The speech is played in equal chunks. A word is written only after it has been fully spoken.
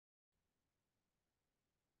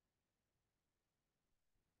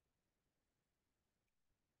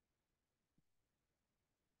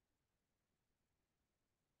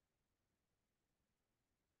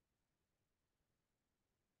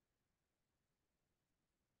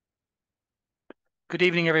Good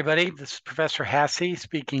evening, everybody. This is Professor Hasse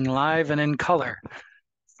speaking live and in color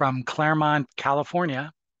from Claremont,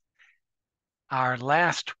 California. Our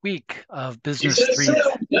last week of He Business says 3.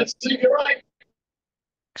 so. That's you're right.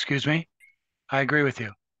 Excuse me? I agree with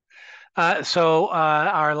you.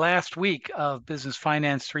 Our last week of Business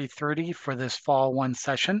Finance 330 for this fall one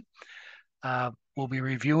session. We'll be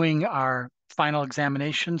reviewing our final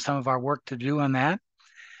examination, some of our work to do on that.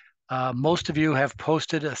 Most of you have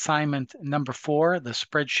posted assignment number 4, the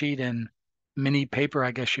spreadsheet and mini paper,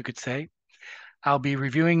 I guess you could say. I'll be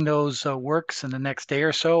reviewing those works in the next day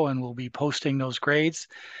or so, and we'll be posting those grades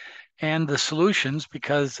and the solutions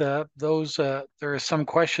because there are some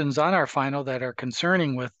questions on our final that are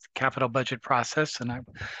concerning with capital budget process, and I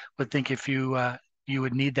would think if you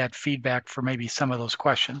would need that feedback for maybe some of those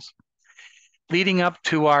questions. Leading up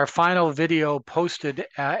to our final video posted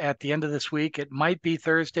at the end of this week, it might be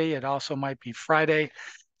Thursday, it also might be Friday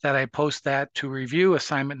that I post that to review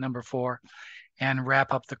assignment number 4 and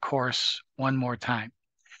wrap up the course one more time.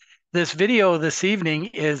 This video this evening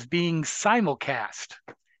is being simulcast.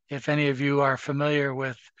 If any of you are familiar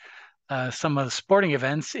with some of the sporting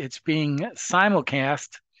events, it's being simulcast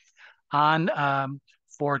on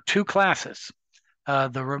for 2 classes.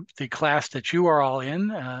 The class that you are all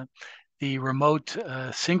in, the remote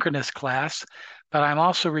synchronous class, but I'm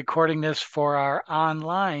also recording this for our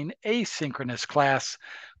online asynchronous class,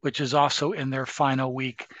 which is also in their final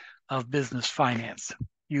week of business finance.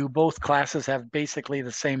 Both classes have basically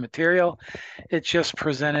the same material. It's just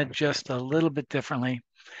presented just a little bit differently.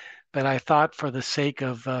 But I thought for the sake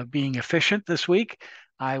of being efficient this week,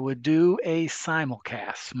 I would do a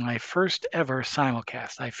simulcast, my first ever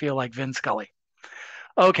simulcast. I feel like Vin Scully.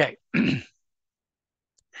 Okay.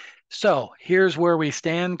 So here's where we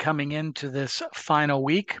stand coming into this final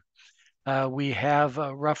week. We have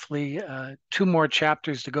roughly 2 more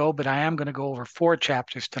chapters to go, but I am going to go over 4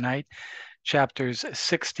 chapters tonight. Chapters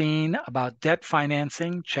 16 about debt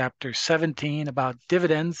financing, chapter 17 about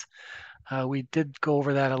dividends. We did go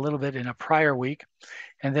over that a little bit in a prior week,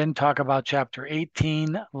 and then talk about chapter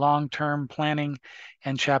 18, long-term planning,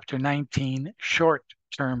 and chapter 19,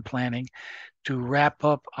 short-term planning, to wrap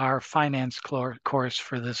up our finance course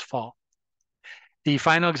for this fall. The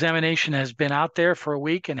final examination has been out there for a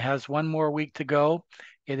week and has 1 more week to go.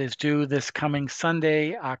 It is due this coming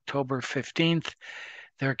Sunday, October 15th.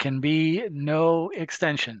 There can be no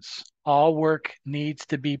extensions. All work needs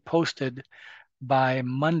to be posted by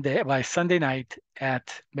Sunday night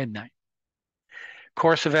at midnight.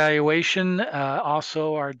 Course evaluation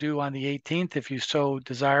also are due on the 18th. If you so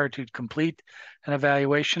desire to complete an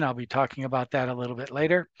evaluation, I'll be talking about that a little bit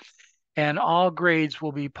later. And all grades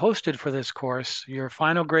will be posted for this course. Your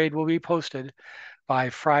final grade will be posted by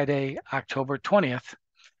Friday, October 20th,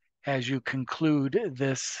 as you conclude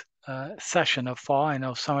this session of fall. I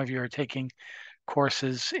know some of you are taking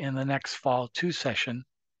courses in the next fall 2 session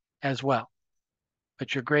as well.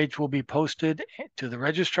 But your grades will be posted to the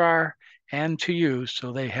registrar and to you,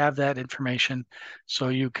 so they have that information so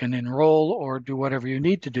you can enroll or do whatever you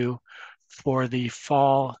need to do for the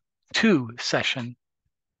fall 2 session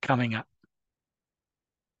coming up.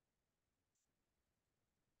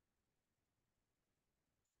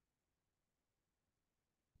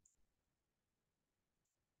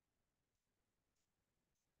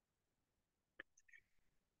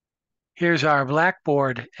 Here's our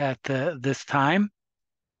Blackboard at this time.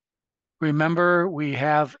 Remember, we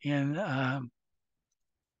have in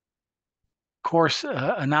course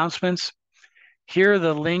announcements, here are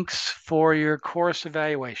the links for your course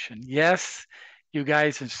evaluation. Yes, you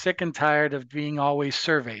guys are sick and tired of being always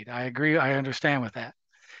surveyed. I agree, I understand with that.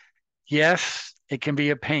 Yes, it can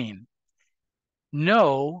be a pain.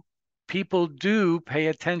 No, people do pay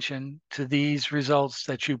attention to these results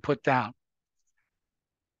that you put down.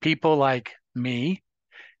 People like me,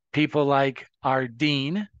 people like our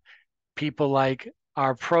dean, people like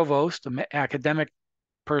our provost, the academic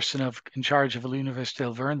person in charge of the University of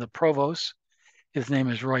Laverne, the provost, his name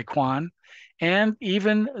is Roy Kwan, and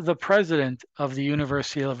even the president of the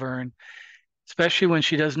University of Laverne, especially when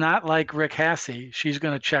she does not like Rick Hasse, she's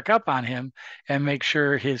going to check up on him and make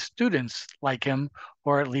sure his students like him,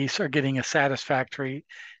 or at least are getting a satisfactory,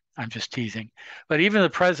 I'm just teasing, but even the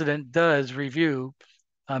president does review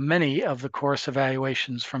many of the course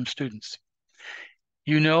evaluations from students.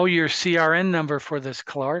 You know your CRN number for this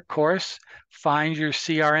course. Find your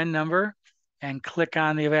CRN number and click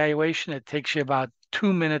on the evaluation. It takes you about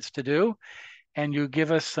 2 minutes to do, and you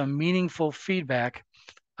give us some meaningful feedback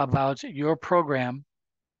about your program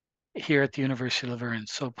here at the University of Laverne.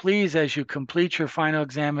 So please, as you complete your final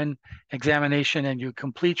examination and you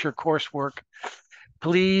complete your coursework,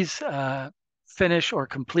 please finish or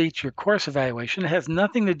complete your course evaluation. It has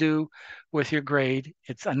nothing to do with your grade.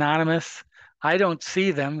 It's anonymous. I don't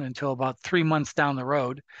see them until about 3 months down the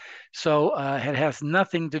road. So it has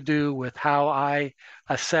nothing to do with how I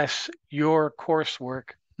assess your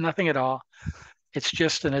coursework, nothing at all. It's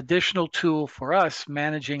just an additional tool for us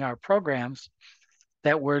managing our programs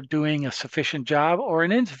that we're doing a sufficient job or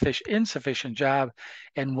an insufficient job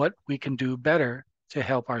and what we can do better to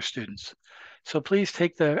help our students. So please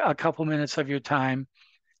take a couple minutes of your time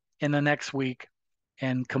in the next week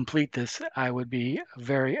and complete this. I would be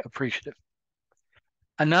very appreciative.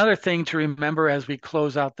 Another thing to remember as we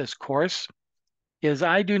close out this course is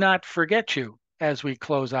I do not forget you as we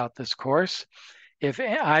close out this course. If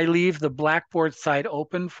I leave the Blackboard site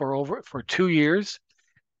open for 2 years,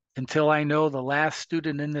 until I know the last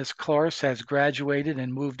student in this course has graduated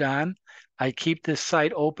and moved on, I keep this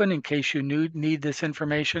site open in case you need this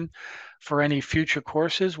information for any future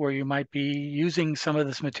courses where you might be using some of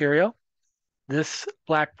this material. This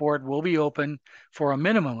Blackboard will be open for a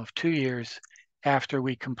minimum of 2 years after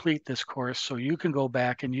we complete this course, so you can go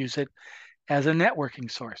back and use it as a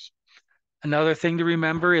networking source. Another thing to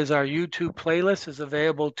remember is our YouTube playlist is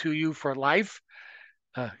available to you for life.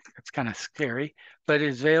 It's kind of scary, but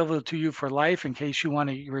it's available to you for life in case you want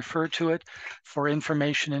to refer to it for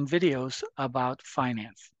information and videos about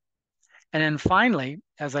finance. And then finally,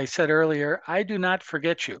 as I said earlier, I do not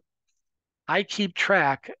forget you. I keep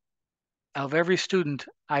track of every student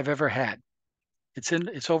I've ever had.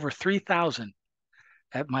 It's over 3,000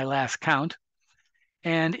 at my last count.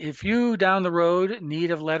 And if you down the road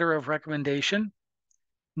need a letter of recommendation,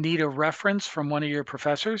 need a reference from one of your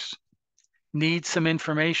professors, need some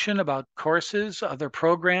information about courses, other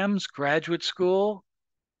programs, graduate school,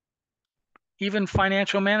 even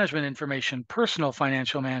financial management information, personal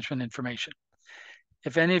financial management information.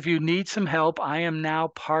 If any of you need some help, I am now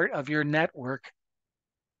part of your network.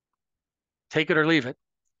 Take it or leave it.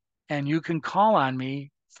 And you can call on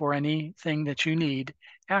me for anything that you need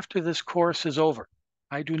after this course is over.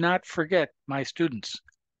 I do not forget my students.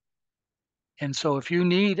 And so if you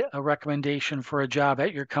need a recommendation for a job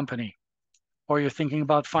at your company, or you're thinking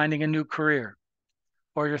about finding a new career,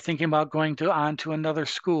 or you're thinking about going on to another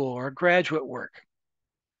school or graduate work,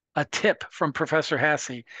 a tip from Professor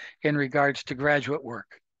Hasse in regards to graduate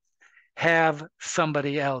work: have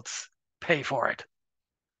somebody else pay for it.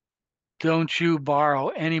 Don't you borrow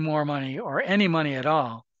any more money or any money at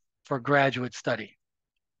all for graduate study.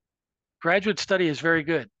 Graduate study is very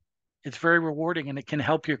good. It's very rewarding and it can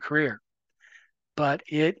help your career, but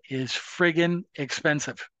it is friggin'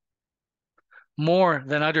 expensive, more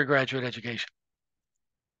than undergraduate education.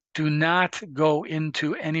 Do not go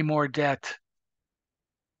into any more debt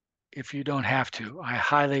if you don't have to. I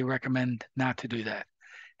highly recommend not to do that.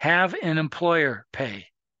 Have an employer pay.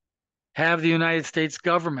 Have the United States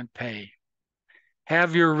government pay.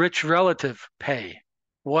 Have your rich relative pay.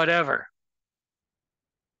 Whatever.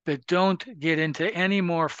 But don't get into any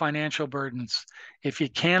more financial burdens. If you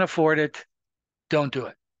can't afford it, don't do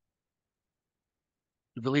it.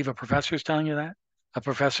 You believe a professor is telling you that? A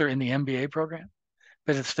professor in the MBA program?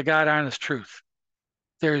 But it's the God honest truth.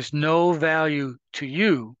 There is no value to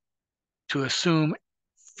you to assume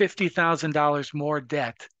 $50,000 more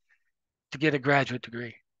debt to get a graduate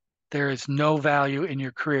degree. There is no value in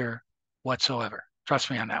your career whatsoever. Trust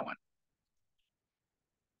me on that one.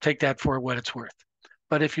 Take that for what it's worth.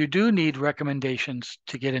 But if you do need recommendations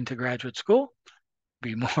to get into graduate school,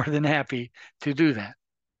 be more than happy to do that.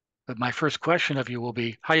 But my first question of you will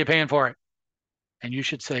be, how are you paying for it? And you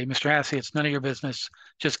should say, Mr. Hasse, it's none of your business.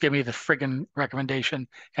 Just give me the friggin' recommendation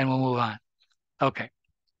and we'll move on. Okay.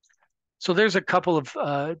 So there's a couple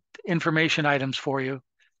of information items for you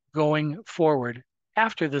going forward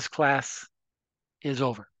after this class is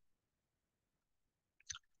over.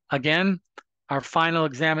 Again, our final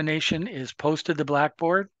examination is posted to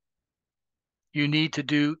Blackboard. You need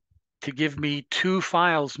to give me 2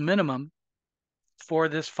 files minimum for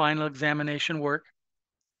this final examination work.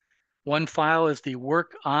 One file is the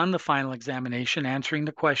work on the final examination, answering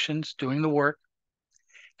the questions, doing the work.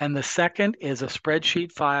 And the second is a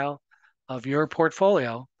spreadsheet file of your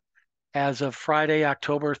portfolio as of Friday,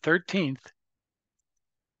 October 13th,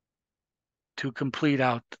 to complete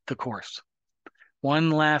out the course.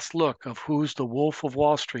 One last look of who's the Wolf of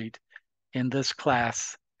Wall Street in this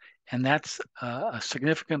class, and that's a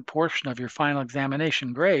significant portion of your final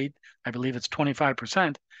examination grade. I believe it's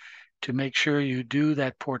 25%, to make sure you do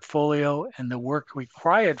that portfolio and the work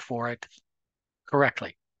required for it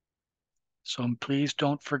correctly. So please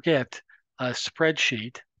don't forget a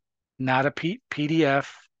spreadsheet, not a PDF,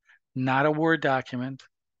 not a Word document,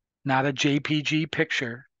 not a JPG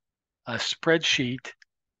picture, a spreadsheet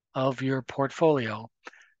of your portfolio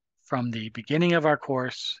from the beginning of our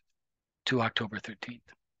course to October 13th.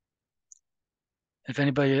 If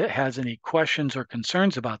anybody has any questions or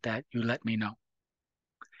concerns about that, you let me know.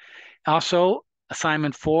 Also,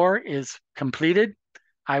 assignment 4 is completed.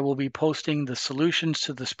 I will be posting the solutions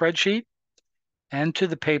to the spreadsheet and to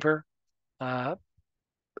the paper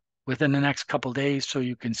within the next couple days so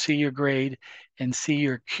you can see your grade and see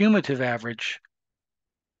your cumulative average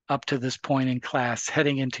up to this point in class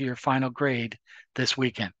heading into your final grade this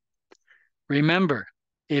weekend. Remember,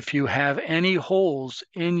 if you have any holes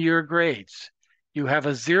in your grades, you have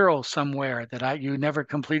a 0 somewhere that you never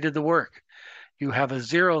completed the work. You have a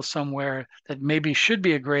 0 somewhere that maybe should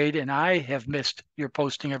be a grade and I have missed your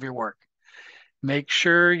posting of your work. Make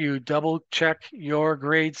sure you double check your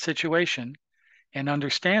grade situation and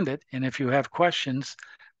understand it. And if you have questions,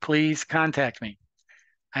 please contact me.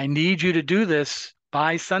 I need you to do this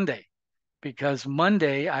by Sunday because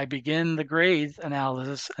Monday I begin the grades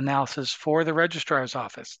analysis for the registrar's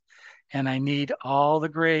office. And I need all the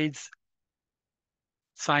grades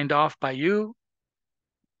signed off by you,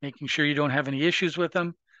 making sure you don't have any issues with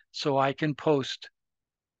them so I can post.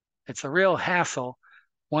 It's a real hassle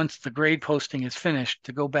once the grade posting is finished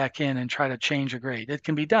to go back in and try to change a grade. It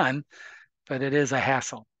can be done, but it is a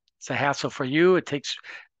hassle. It's a hassle for you. It takes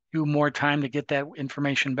you more time to get that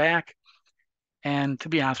information back. And to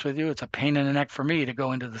be honest with you, it's a pain in the neck for me to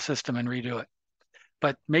go into the system and redo it.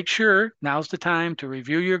 But make sure now's the time to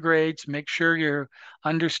review your grades. Make sure you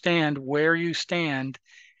understand where you stand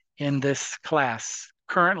in this class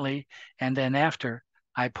currently, and then after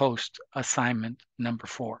I post assignment number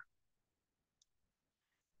 4.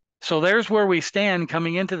 So there's where we stand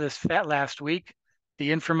coming into this last week.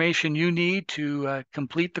 The information you need to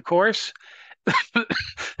complete the course.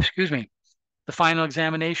 Excuse me. The final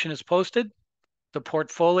examination is posted. The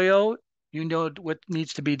portfolio, you know what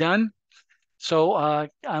needs to be done. So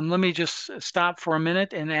let me just stop for a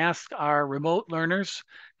minute and ask our remote learners,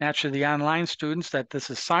 naturally the online students that this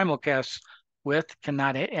is simulcast with,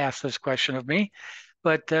 cannot ask this question of me.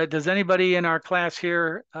 But does anybody in our class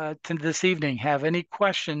here this evening have any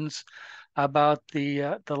questions about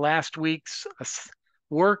the last week's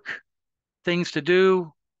work, things to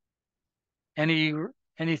do,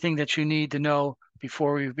 anything that you need to know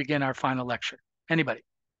before we begin our final lecture? Anybody?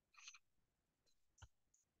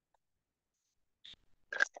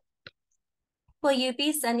 Will you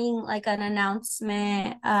be sending like an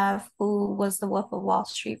announcement of who was the Wolf of Wall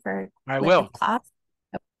Street for I will. class?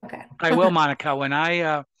 Okay. I will, Monica. When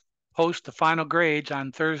I post the final grades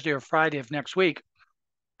on Thursday or Friday of next week,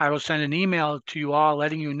 I will send an email to you all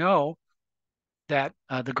letting you know that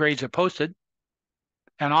the grades are posted.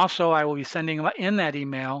 And also I will be sending in that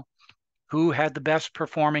email who had the best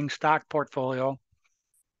performing stock portfolio.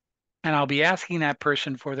 And I'll be asking that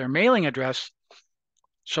person for their mailing address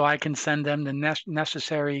so I can send them the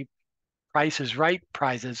necessary Price is Right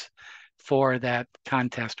prizes for that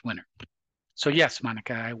contest winner. So yes,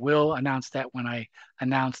 Monica, I will announce that when I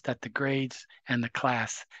announce that the grades and the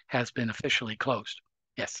class has been officially closed.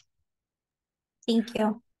 Yes. Thank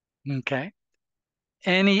you. Okay.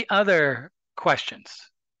 Any other questions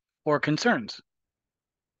or concerns?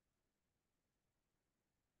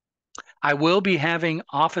 I will be having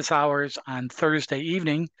office hours on Thursday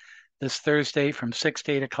evening, this Thursday from 6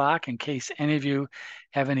 to 8 o'clock, in case any of you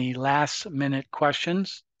have any last minute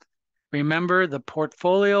questions. Remember, the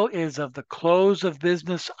portfolio is of the close of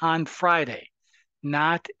business on Friday,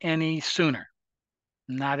 not any sooner.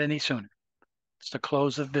 Not any sooner. It's the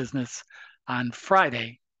close of business on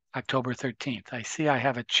Friday, October 13th. I see I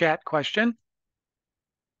have a chat question.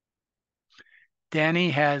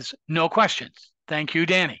 Danny has no questions. Thank you,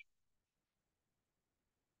 Danny.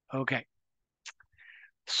 Okay.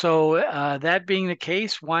 So that being the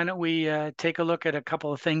case, why don't we take a look at a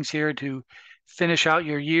couple of things here to finish out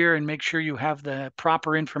your year and make sure you have the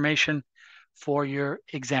proper information for your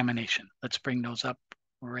examination. Let's bring those up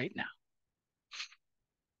right now.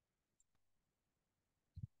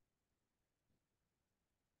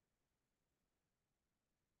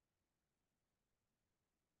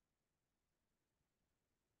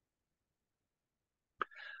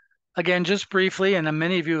 Again, just briefly, and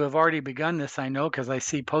many of you have already begun this, I know, because I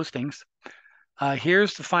see postings.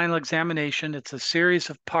 Here's the final examination. It's a series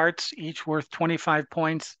of parts, each worth 25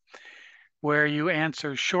 points, where you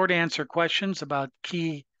answer short answer questions about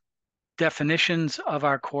key definitions of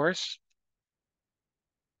our course.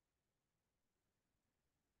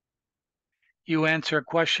 You answer a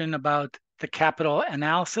question about the capital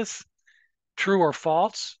analysis, true or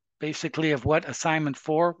false, basically of what assignment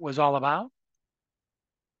 4 was all about.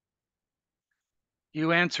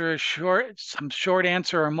 You answer some short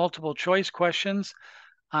answer or multiple choice questions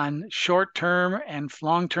on short-term and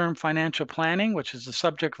long-term financial planning, which is the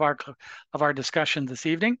subject of our discussion this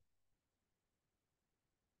evening.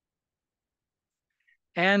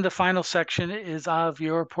 And the final section is of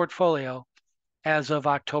your portfolio as of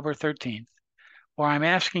October 13th, where I'm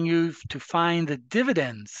asking you to find the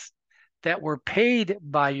dividends that were paid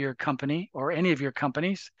by your company or any of your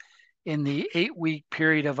companies in the 8-week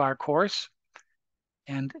period of our course.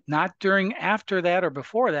 And not during after that or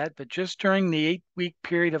before that, but just during the 8-week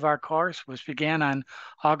period of our course, which began on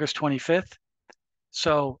August 25th.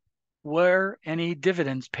 So were any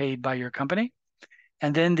dividends paid by your company?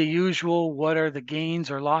 And then the usual, what are the gains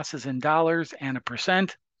or losses in dollars and a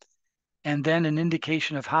percent? And then an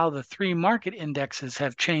indication of how the 3 market indexes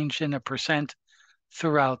have changed in a percent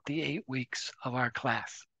throughout the 8 weeks of our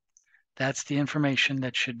class. That's the information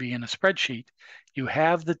that should be in a spreadsheet. You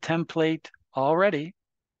have the template already.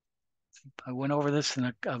 I went over this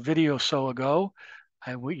in a video so ago.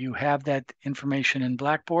 You have that information in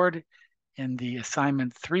Blackboard in the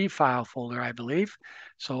assignment 3 file folder, I believe.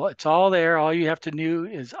 So it's all there. All you have to do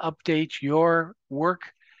is update your work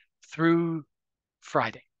through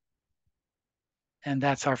Friday. And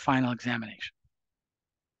that's our final examination.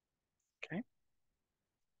 Okay.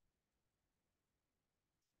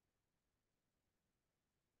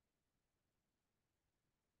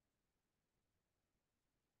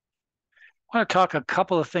 I want to talk a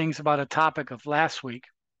couple of things about a topic of last week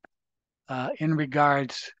in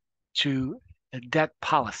regards to the debt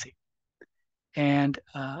policy. And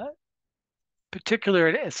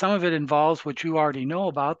particularly, some of it involves what you already know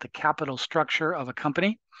about, the capital structure of a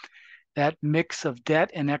company, that mix of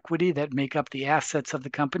debt and equity that make up the assets of the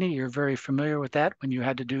company. You're very familiar with that when you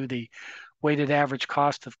had to do the weighted average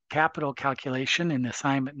cost of capital calculation in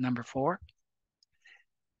assignment number 4.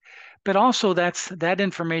 But also that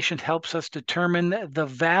information helps us determine the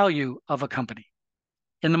value of a company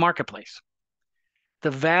in the marketplace,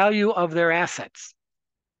 the value of their assets,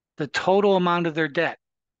 the total amount of their debt,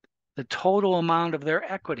 the total amount of their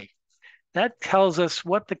equity. That tells us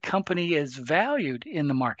what the company is valued in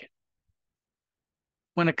the market.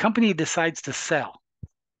 When a company decides to sell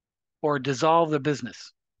or dissolve the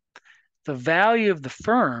business, the value of the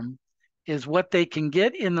firm is what they can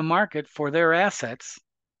get in the market for their assets,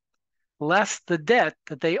 less the debt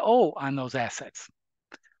that they owe on those assets.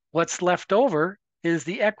 What's left over is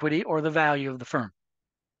the equity or the value of the firm.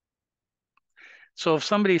 So if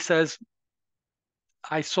somebody says,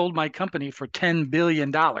 I sold my company for $10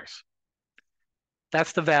 billion,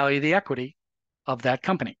 that's the value of the equity of that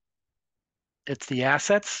company. It's the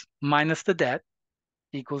assets minus the debt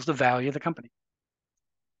equals the value of the company.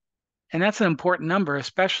 And that's an important number,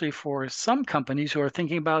 especially for some companies who are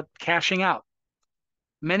thinking about cashing out.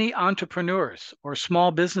 Many entrepreneurs or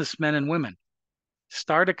small businessmen and women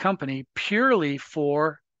start a company purely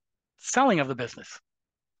for selling of the business.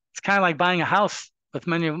 It's kind of like buying a house, with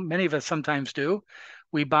many of us sometimes do.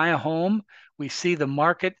 We buy a home, we see the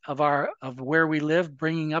market of where we live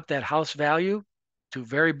bringing up that house value to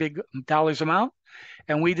very big dollars amount,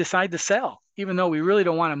 and we decide to sell. Even though we really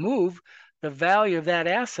don't want to move, the value of that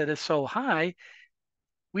asset is so high,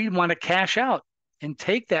 we want to cash out and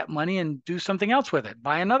take that money and do something else with it.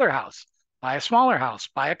 Buy another house, buy a smaller house,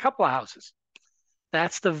 buy a couple of houses.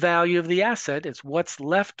 That's the value of the asset. It's what's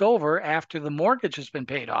left over after the mortgage has been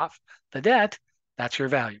paid off, the debt, that's your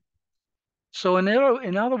value. So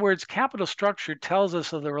in other words, capital structure tells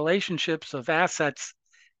us of the relationships of assets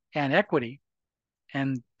and equity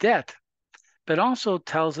and debt, but also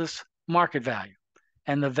tells us market value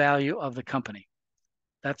and the value of the company.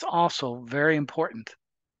 That's also very important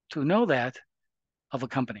to know that of a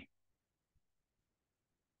company.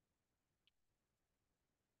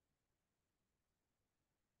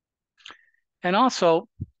 And also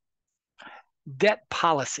debt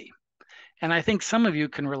policy. And I think some of you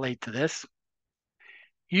can relate to this.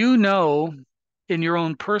 You know, in your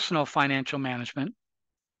own personal financial management,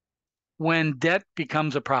 when debt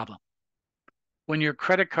becomes a problem, when your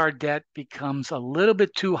credit card debt becomes a little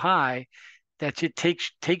bit too high, that it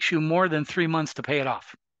takes you more than 3 months to pay it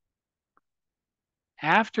off.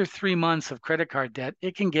 After 3 months of credit card debt,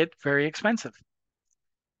 it can get very expensive.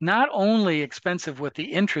 Not only expensive with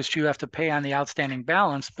the interest you have to pay on the outstanding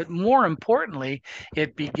balance, but more importantly,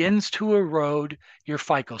 it begins to erode your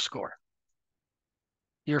FICO score.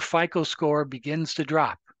 Your FICO score begins to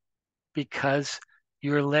drop because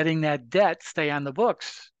you're letting that debt stay on the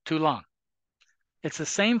books too long. It's the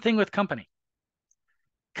same thing with company.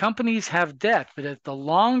 Companies have debt, but if the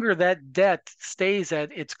longer that debt stays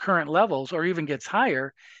at its current levels or even gets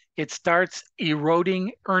higher, it starts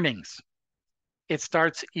eroding earnings. it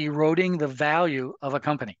starts eroding the value of a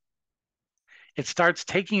company. It starts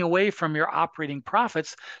taking away from your operating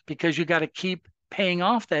profits because you got to keep paying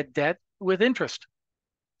off that debt with interest.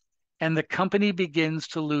 And the company begins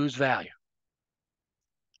to lose value.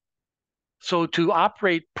 So to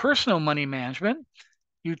operate personal money management,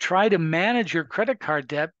 you try to manage your credit card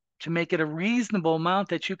debt to make it a reasonable amount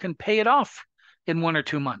that you can pay it off in 1 or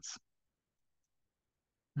 2 months.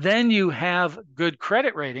 Then you have good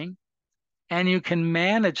credit rating and you can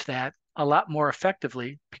manage that a lot more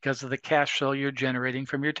effectively because of the cash flow you're generating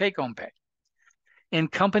from your take-home pay. In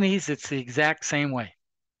companies, it's the exact same way.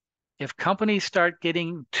 If companies start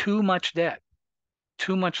getting too much debt,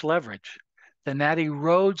 too much leverage, then that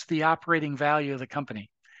erodes the operating value of the company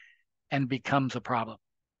and becomes a problem.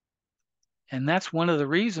 And that's one of the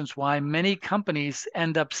reasons why many companies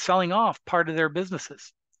end up selling off part of their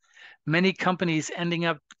businesses. Many companies ending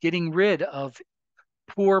up getting rid of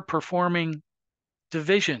poor performing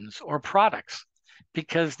divisions or products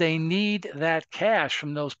because they need that cash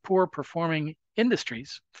from those poor performing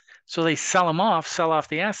industries. So they sell them off, sell off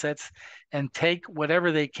the assets, and take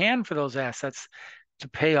whatever they can for those assets to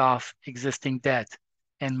pay off existing debt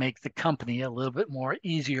and make the company a little bit more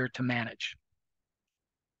easier to manage.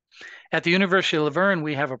 At the University of La Verne,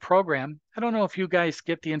 we have a program. I don't know if you guys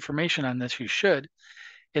get the information on this, you should.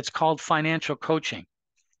 It's called financial coaching,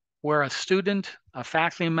 where a student, a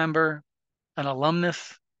faculty member, an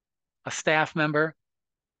alumnus, a staff member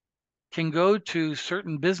can go to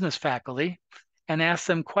certain business faculty and ask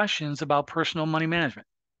them questions about personal money management,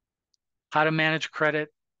 how to manage credit,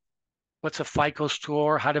 what's a FICO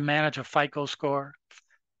score, how to manage a FICO score,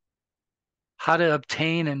 how to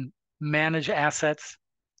obtain and manage assets.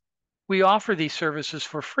 We offer these services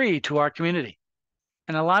for free to our community.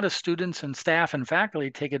 And a lot of students and staff and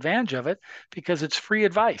faculty take advantage of it because it's free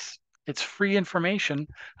advice. It's free information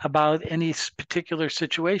about any particular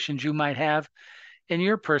situations you might have in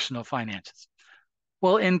your personal finances.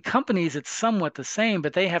 Well, in companies, it's somewhat the same,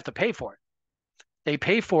 but they have to pay for it. They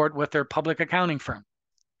pay for it with their public accounting firm.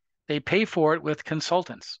 They pay for it with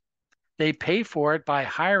consultants. They pay for it by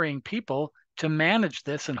hiring people to manage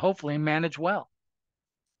this and hopefully manage well.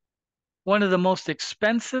 One of the most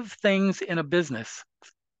expensive things in a business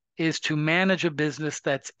is to manage a business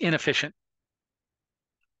that's inefficient,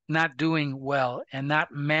 not doing well, and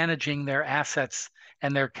not managing their assets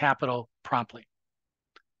and their capital promptly.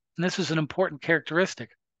 And this is an important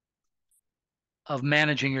characteristic of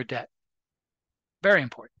managing your debt. Very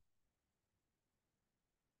important.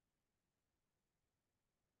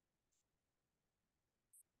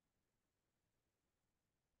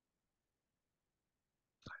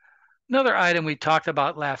 Another item we talked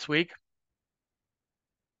about last week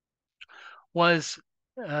was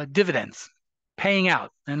dividends, paying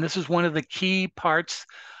out. And this is one of the key parts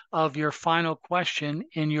of your final question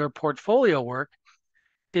in your portfolio work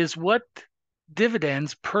is what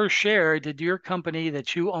dividends per share did your company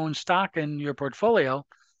that you own stock in your portfolio,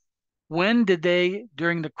 when did they,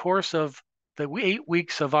 during the course of the 8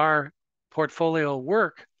 weeks of our portfolio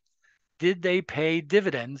work, did they pay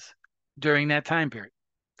dividends during that time period?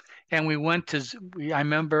 And we went to, I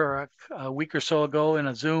remember a week or so ago in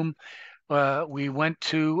a Zoom, we went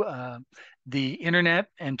to the internet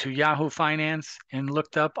and to Yahoo Finance and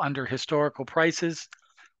looked up under historical prices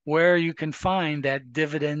where you can find that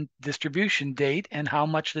dividend distribution date and how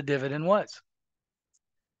much the dividend was.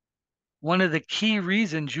 One of the key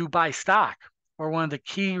reasons you buy stock, or one of the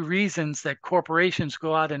key reasons that corporations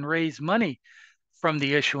go out and raise money from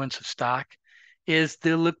the issuance of stock, is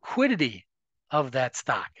the liquidity of that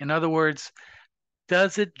stock. In other words,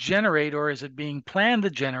 does it generate, or is it being planned to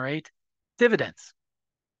generate, dividends?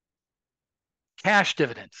 Cash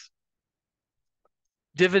dividends.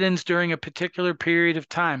 Dividends during a particular period of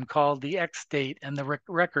time called the X date and the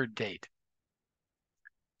record date.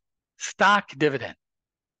 Stock dividend,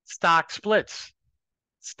 stock splits,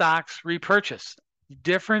 stocks repurchase,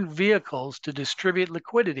 different vehicles to distribute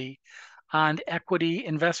liquidity on equity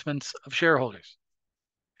investments of shareholders.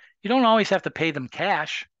 You don't always have to pay them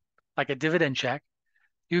cash, like a dividend check.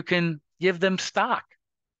 You can give them stock,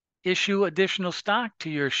 issue additional stock to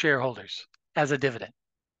your shareholders as a dividend.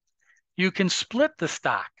 You can split the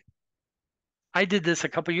stock. I did this a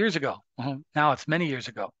couple years ago. Well, now it's many years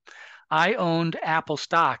ago. I owned Apple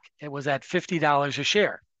stock. It was at $50 a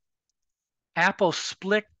share. Apple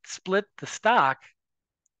split the stock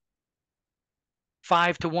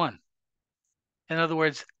 5-1. In other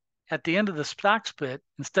words, at the end of the stock split,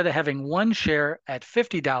 instead of having one share at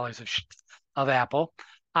 $50 of Apple,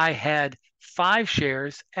 I had 5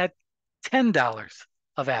 shares at $10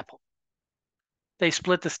 of Apple. They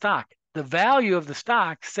split the stock. The value of the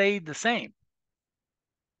stock stayed the same.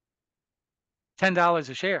 $10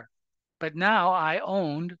 a share. But now I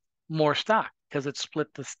owned more stock because it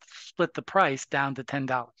split the price down to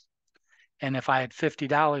 $10. And if I had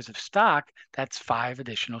 $50 of stock, that's 5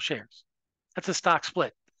 additional shares. That's a stock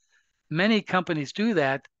split. Many companies do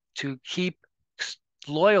that to keep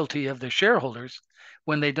loyalty of their shareholders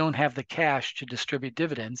when they don't have the cash to distribute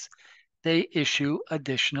dividends. They issue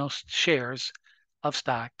additional shares of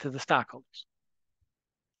stock to the stockholders.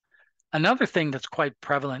 Another thing that's quite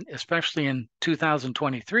prevalent, especially in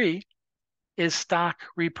 2023, is stock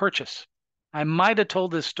repurchase. I might have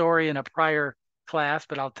told this story in a prior class,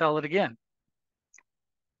 but I'll tell it again.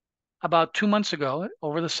 About 2 months ago,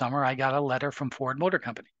 over the summer, I got a letter from Ford Motor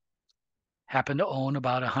Company. Happened to own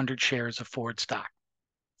about 100 shares of Ford stock.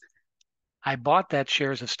 I bought that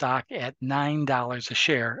shares of stock at $9 a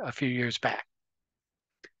share a few years back.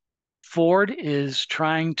 Ford is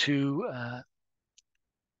trying to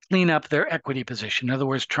clean up their equity position. In other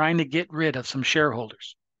words, trying to get rid of some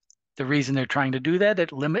shareholders. The reason they're trying to do that,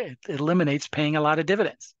 it eliminates paying a lot of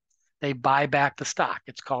dividends. They buy back the stock.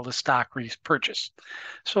 It's called a stock repurchase.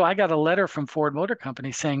 So I got a letter from Ford Motor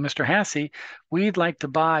Company saying, Mr. Hasse, we'd like to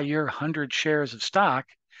buy your 100 shares of stock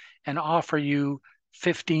and offer you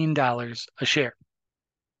 $15 a share.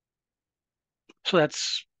 So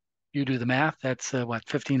that's, you do the math, that's what,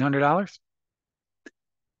 $1,500?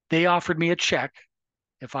 They offered me a check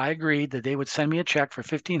if I agreed that they would send me a check for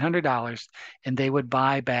 $1,500 and they would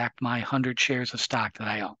buy back my 100 shares of stock that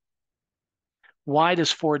I own. Why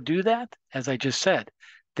does Ford do that? As I just said,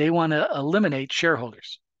 they want to eliminate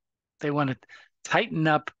shareholders. They want to tighten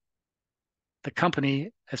up the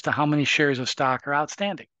company as to how many shares of stock are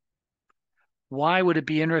outstanding. Why would it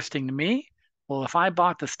be interesting to me? Well, if I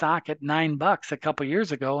bought the stock at $9 a couple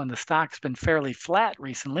years ago and the stock's been fairly flat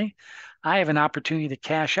recently, I have an opportunity to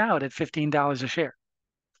cash out at $15 a share.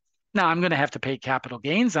 Now, I'm going to have to pay capital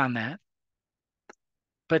gains on that,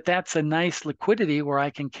 but that's a nice liquidity where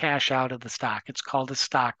I can cash out of the stock. It's called a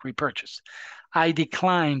stock repurchase. I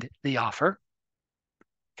declined the offer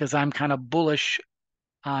because I'm kind of bullish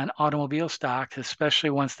on automobile stocks,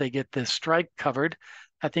 especially once they get this strike covered.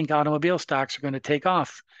 I think automobile stocks are going to take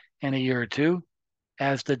off in a year or two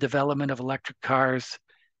as the development of electric cars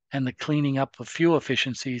and the cleaning up of fuel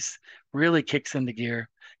efficiencies really kicks into gear,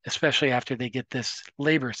 especially after they get this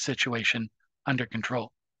labor situation under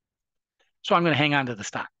control. So I'm going to hang on to the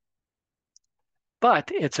stock.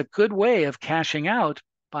 But it's a good way of cashing out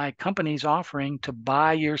by companies offering to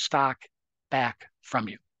buy your stock back from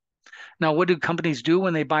you. Now, what do companies do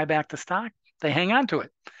when they buy back the stock? They hang on to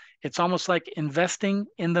it. It's almost like investing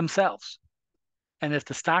in themselves. And if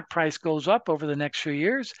the stock price goes up over the next few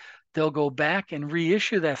years, they'll go back and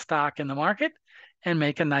reissue that stock in the market and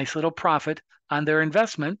make a nice little profit on their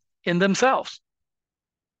investment in themselves.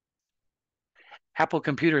 Apple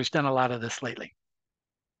Computer has done a lot of this lately.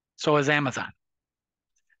 So has Amazon.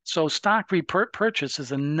 So stock repurchase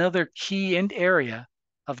is another key area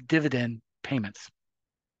of dividend payments.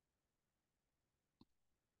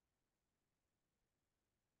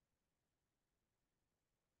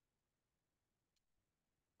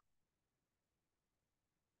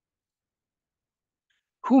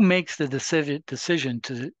 Who makes the decision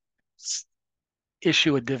to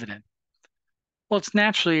issue a dividend? Well,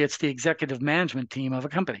 it's the executive management team of a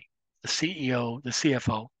company, the CEO, the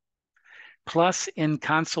CFO, plus in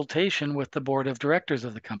consultation with the board of directors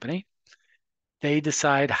of the company, they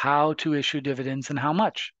decide how to issue dividends and how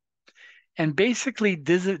much. And basically,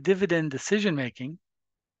 dividend decision making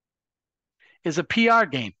is a PR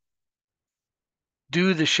game.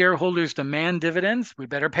 Do the shareholders demand dividends? We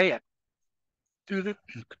better pay it.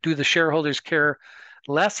 Do the shareholders care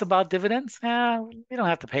less about dividends? We don't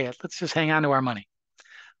have to pay it. Let's just hang on to our money.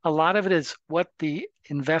 A lot of it is what the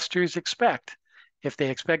investors expect. If they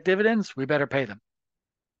expect dividends, we better pay them.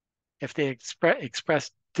 If they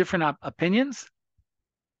express different opinions,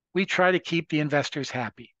 we try to keep the investors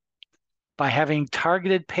happy by having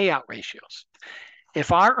targeted payout ratios.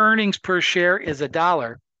 If our earnings per share is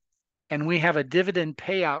 $1 and we have a dividend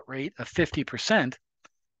payout rate of 50%,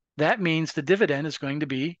 that means the dividend is going to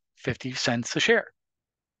be 50 cents a share.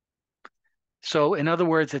 So in other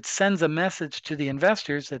words, it sends a message to the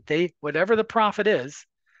investors that whatever the profit is,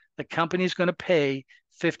 the company is going to pay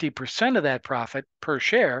 50% of that profit per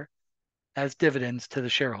share as dividends to the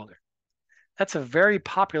shareholder. That's a very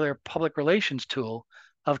popular public relations tool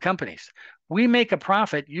of companies. We make a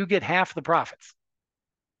profit, you get half the profits.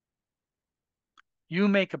 We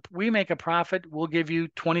make a profit, we'll give you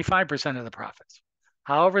 25% of the profits.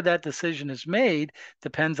 However that decision is made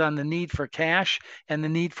depends on the need for cash and the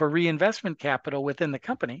need for reinvestment capital within the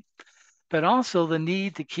company, but also the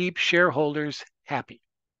need to keep shareholders happy.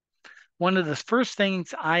 One of the first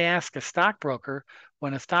things I ask a stockbroker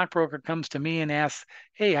when a stockbroker comes to me and asks,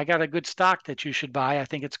 hey, I got a good stock that you should buy. I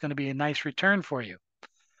think it's going to be a nice return for you.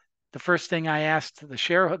 The first thing I ask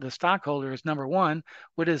the stockholder is, number one,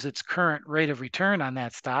 what is its current rate of return on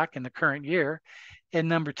that stock in the current year? And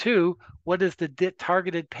number two, what is the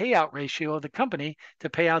targeted payout ratio of the company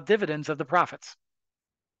to pay out dividends of the profits?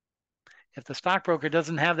 If the stockbroker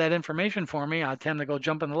doesn't have that information for me, I tend to go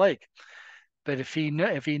jump in the lake. But if he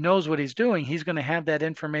knows what he's doing, he's going to have that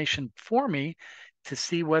information for me to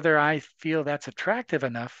see whether I feel that's attractive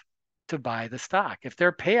enough to buy the stock. If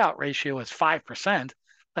their payout ratio is 5%,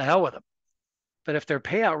 the hell with them. But if their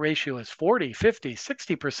payout ratio is 40, 50,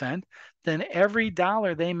 60%, then every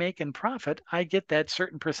dollar they make in profit, I get that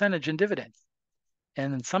certain percentage in dividends.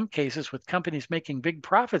 And in some cases, with companies making big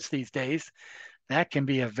profits these days, that can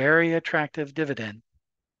be a very attractive dividend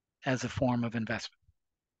as a form of investment.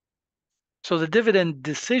 So the dividend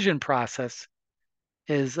decision process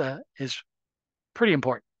is pretty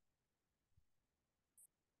important.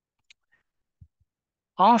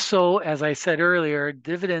 Also, as I said earlier,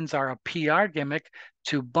 dividends are a PR gimmick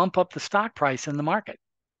to bump up the stock price in the market.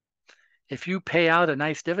 If you pay out a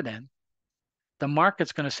nice dividend, the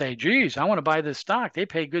market's going to say, geez, I want to buy this stock. They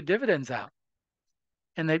pay good dividends out.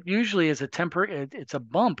 And that usually is it's a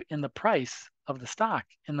bump in the price of the stock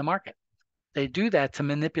in the market. They do that to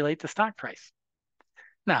manipulate the stock price.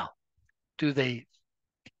 Now, do they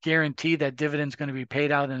guarantee that dividend's going to be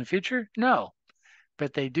paid out in the future? No.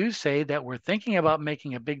 But they do say that we're thinking about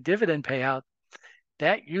making a big dividend payout.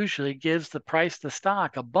 That usually gives the price of the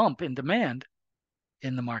stock a bump in demand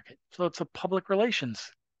in the market. So it's a public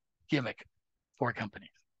relations gimmick for companies.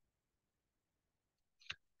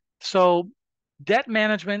 So debt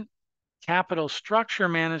management, capital structure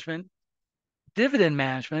management, dividend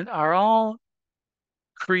management are all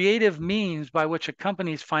creative means by which a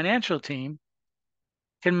company's financial team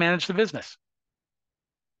can manage the business.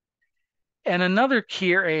 And another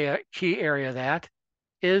key area of that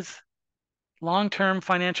is long-term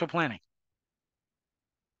financial planning.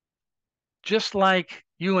 Just like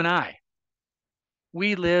you and I,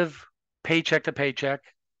 we live paycheck to paycheck,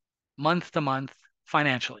 month to month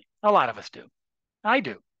financially. A lot of us do. I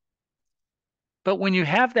do. But when you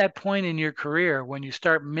have that point in your career, when you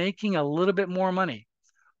start making a little bit more money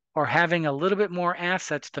or having a little bit more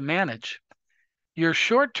assets to manage, your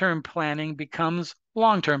short-term planning becomes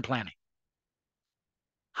long-term planning.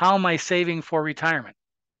 How am I saving for retirement?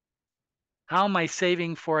 How am I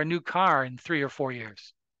saving for a new car in 3 or 4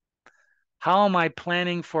 years? How am I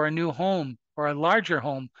planning for a new home or a larger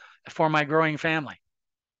home for my growing family?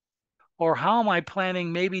 Or how am I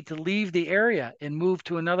planning maybe to leave the area and move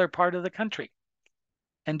to another part of the country?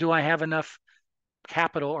 And do I have enough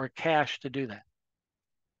capital or cash to do that?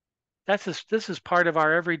 This is part of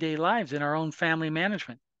our everyday lives in our own family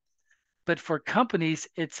management. But for companies,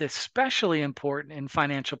 it's especially important in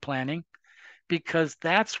financial planning because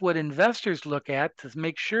that's what investors look at to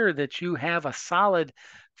make sure that you have a solid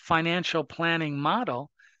financial planning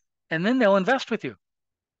model, and then they'll invest with you.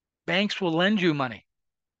 Banks will lend you money.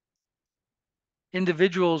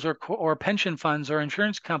 Individuals or pension funds or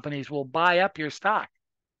insurance companies will buy up your stock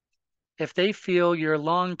if they feel your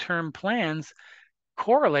long-term plans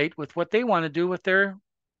correlate with what they want to do with their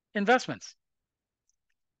investments.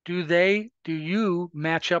 Do you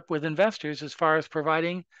match up with investors as far as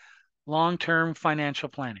providing long-term financial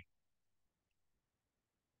planning?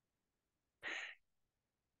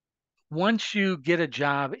 Once you get a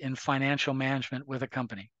job in financial management with a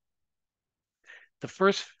company, the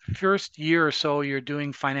first year or so, you're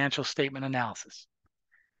doing financial statement analysis.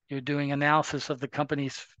 You're doing analysis of the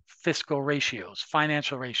company's fiscal ratios,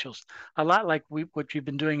 financial ratios, a lot like what you've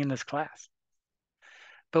been doing in this class.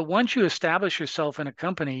 But once you establish yourself in a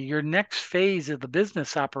company, your next phase of the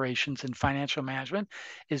business operations and financial management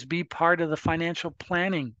is be part of the financial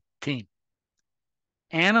planning team,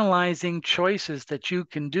 analyzing choices that you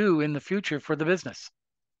can do in the future for the business.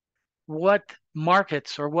 What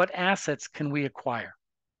markets or what assets can we acquire?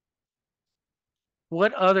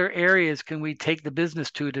 What other areas can we take the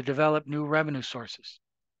business to develop new revenue sources?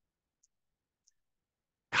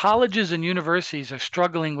 Colleges and universities are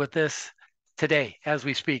struggling with this today as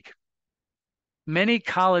we speak. Many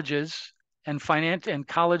colleges and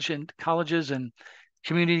colleges and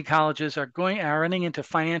community colleges are running into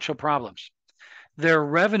financial problems. Their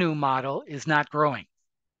revenue model is not growing.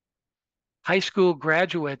 High school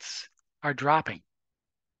graduates are dropping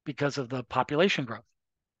because of the population growth.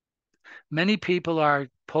 Many people are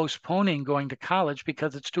postponing going to college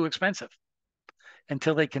because it's too expensive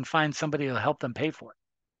until they can find somebody to help them pay for it.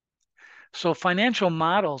 So financial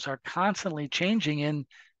models are constantly changing in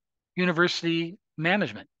university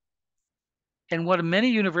management. And what many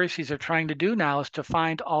universities are trying to do now is to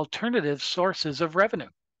find alternative sources of revenue,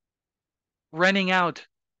 renting out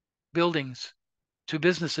buildings to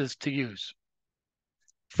businesses to use,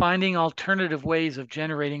 finding alternative ways of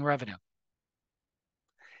generating revenue.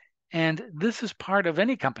 And this is part of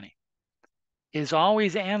any company, is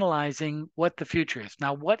always analyzing what the future is.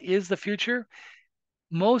 Now, what is the future?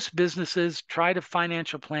 Most businesses try to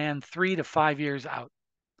financial plan 3 to 5 years out.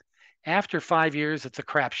 After 5 years, it's a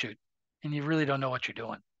crapshoot, and you really don't know what you're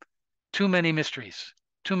doing. Too many mysteries,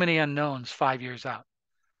 too many unknowns 5 years out.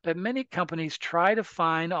 But many companies try to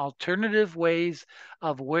find alternative ways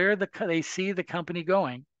of where they see the company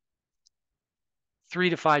going 3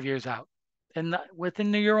 to 5 years out. And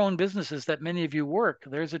within your own businesses that many of you work,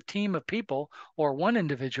 there's a team of people or one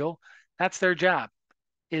individual, that's their job,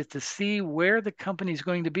 is to see where the company's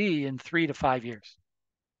going to be in 3 to 5 years.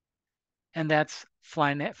 And that's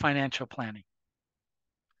financial planning.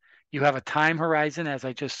 You have a time horizon, as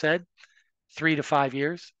I just said, 3 to 5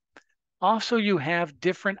 years. Also, you have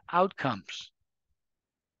different outcomes.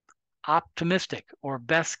 Optimistic or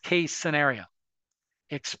best case scenario,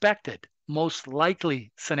 expected, most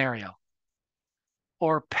likely scenario,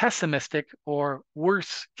 or pessimistic or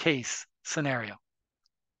worst case scenario.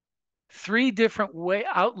 3 different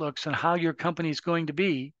outlooks on how your company is going to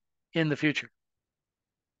be in the future.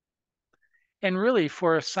 And really,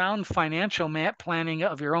 for a sound financial planning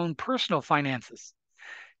of your own personal finances,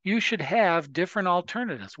 you should have different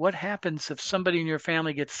alternatives. What happens if somebody in your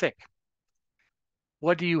family gets sick?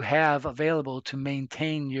 What do you have available to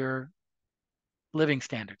maintain your living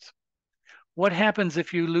standards? What happens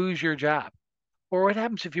if you lose your job? Or what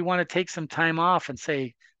happens if you want to take some time off and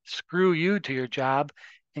say, screw you to your job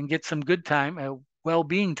and get some good time,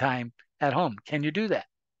 well-being time at home? Can you do that?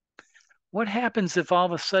 What happens if all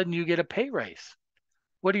of a sudden you get a pay raise?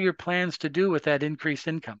 What are your plans to do with that increased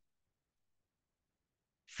income?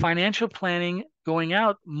 Financial planning going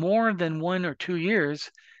out more than 1 or 2 years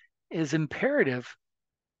is imperative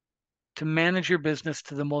to manage your business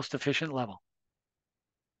to the most efficient level.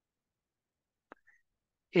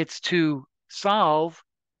 It's to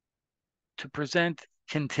present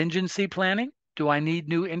contingency planning. Do I need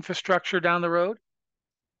new infrastructure down the road?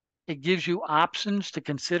 It gives you options to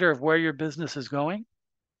consider of where your business is going.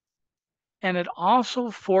 And it also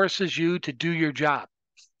forces you to do your job.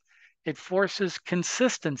 It forces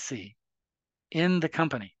consistency in the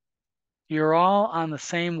company. You're all on the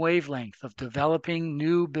same wavelength of developing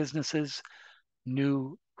new businesses,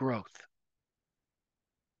 new growth.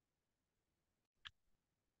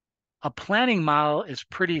 A planning model is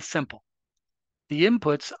pretty simple. The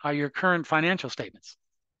inputs are your current financial statements.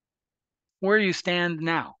 Where you stand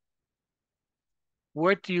now?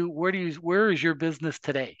 Where is your business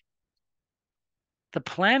today? The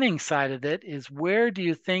planning side of it is, where do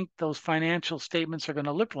you think those financial statements are going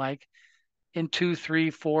to look like in 2, 3,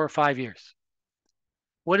 4, 5 years?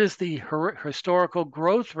 What is the historical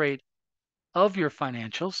growth rate of your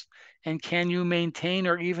financials? And can you maintain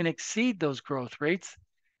or even exceed those growth rates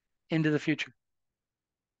into the future?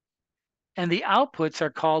 And the outputs are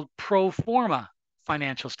called pro forma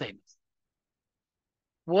financial statements.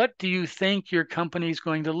 What do you think your company is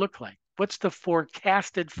going to look like? What's the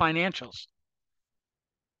forecasted financials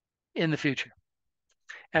in the future?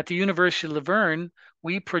 At the University of La Verne,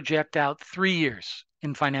 we project out 3 years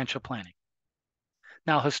in financial planning.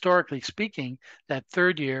 Now, historically speaking, that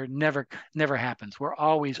third year never happens. We're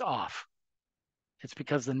always off. It's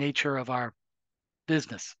because the nature of our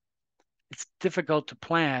business. It's difficult to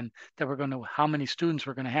plan that how many students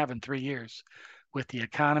we're going to have in 3 years with the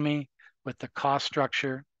economy, with the cost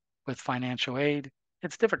structure, with financial aid.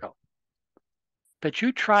 It's difficult. But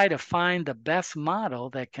you try to find the best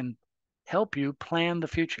model that can help you plan the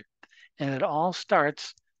future. And it all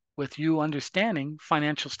starts with you understanding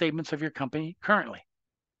financial statements of your company currently.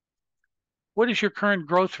 What is your current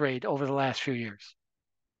growth rate over the last few years?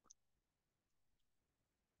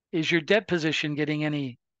 Is your debt position getting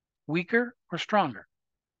any weaker or stronger?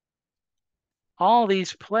 All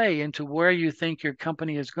these play into where you think your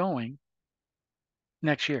company is going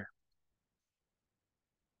next year.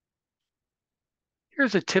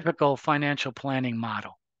 Here's a typical financial planning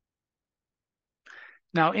model.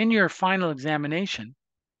 Now, in your final examination,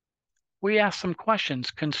 we ask some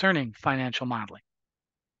questions concerning financial modeling.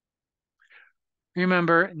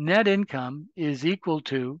 Remember, net income is equal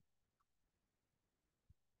to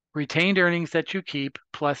retained earnings that you keep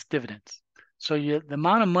plus dividends. So the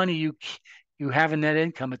amount of money you have in net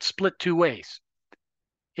income, it's split 2 ways.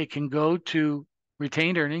 It can go to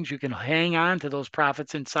retained earnings. You can hang on to those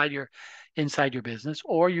profits inside your business,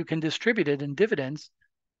 or you can distribute it in dividends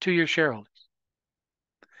to your shareholders.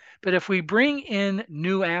 But if we bring in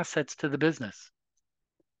new assets to the business,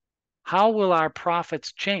 how will our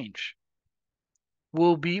profits change?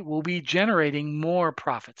 We'll be generating more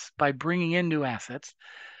profits by bringing in new assets.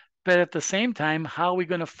 But at the same time, how are we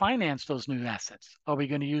going to finance those new assets? Are we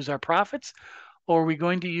going to use our profits, or are we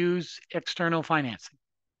going to use external financing,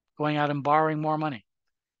 going out and borrowing more money,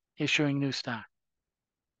 issuing new stock?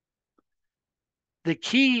 The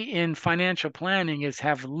key in financial planning is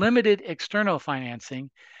have limited external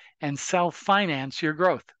financing and self-finance your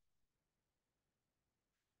growth.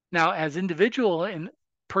 Now, as individual and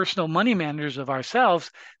personal money managers of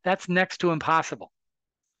ourselves, that's next to impossible.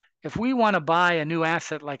 If we want to buy a new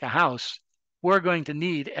asset like a house, we're going to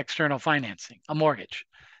need external financing, a mortgage.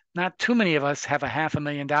 Not too many of us have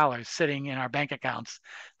 $500,000 sitting in our bank accounts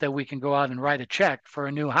that we can go out and write a check for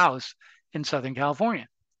a new house in Southern California.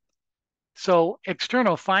 So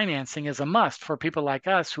external financing is a must for people like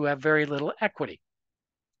us who have very little equity.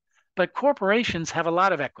 But corporations have a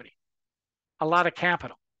lot of equity, a lot of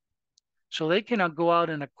capital. So they can go out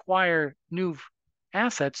and acquire new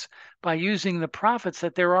assets by using the profits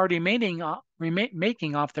that they're already making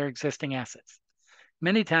off their existing assets.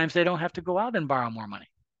 Many times they don't have to go out and borrow more money.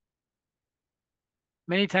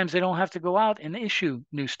 Many times they don't have to go out and issue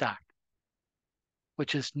new stock,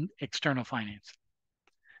 which is external finance.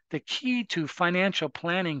 The key to financial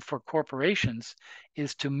planning for corporations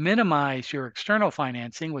is to minimize your external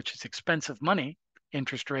financing, which is expensive money,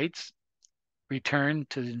 interest rates, return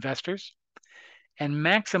to investors, and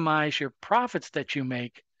maximize your profits that you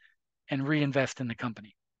make and reinvest in the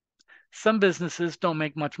company. Some businesses don't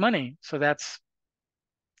make much money, so that's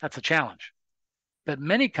a challenge. But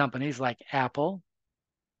many companies like Apple,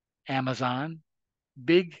 Amazon,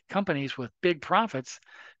 big companies with big profits,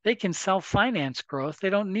 they can self-finance growth. They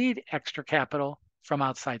don't need extra capital from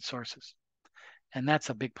outside sources. And that's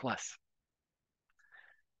a big plus.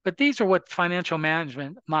 But these are what financial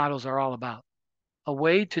management models are all about. A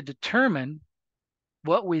way to determine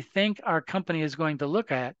what we think our company is going to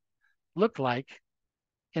look like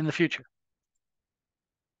in the future.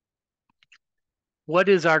 What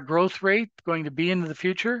is our growth rate going to be into the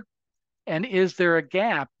future? And is there a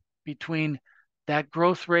gap between that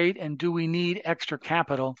growth rate and do we need extra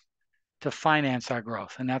capital to finance our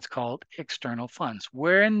growth? And that's called external funds.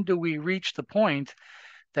 When do we reach the point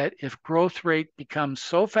that if growth rate becomes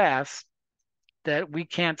so fast that we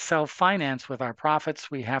can't self-finance with our profits,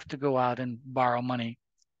 we have to go out and borrow money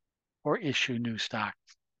or issue new stocks?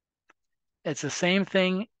 It's the same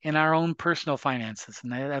thing in our own personal finances.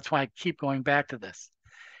 And that's why I keep going back to this.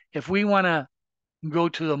 If we want to go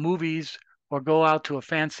to the movies or go out to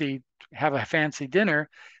have a fancy dinner,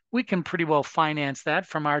 we can pretty well finance that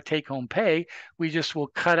from our take-home pay. We just will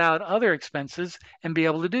cut out other expenses and be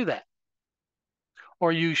able to do that.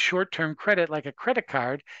 Or use short-term credit like a credit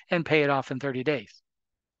card and pay it off in 30 days.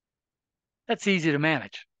 That's easy to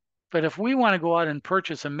manage. But if we want to go out and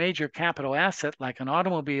purchase a major capital asset like an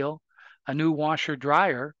automobile, a new washer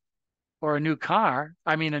dryer, or a new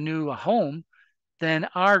home, then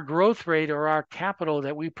our growth rate or our capital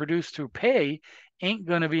that we produce through pay ain't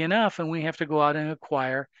going to be enough, and we have to go out and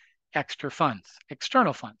acquire extra funds,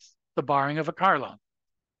 external funds, the borrowing of a car loan,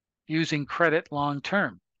 using credit long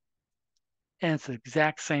term. And it's the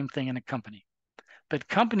exact same thing in a company. But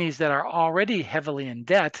companies that are already heavily in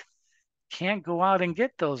debt can't go out and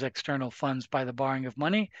get those external funds by the borrowing of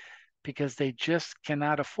money because they just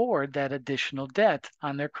cannot afford that additional debt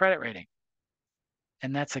on their credit rating.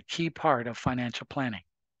 And that's a key part of financial planning.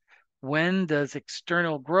 When does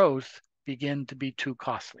external growth begin to be too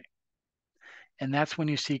costly? And that's when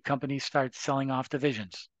you see companies start selling off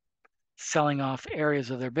divisions, selling off areas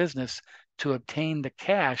of their business to obtain the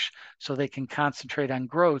cash so they can concentrate on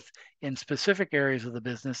growth in specific areas of the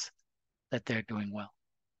business that they're doing well.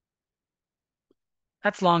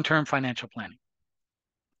 That's long-term financial planning.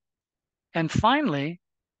 And finally,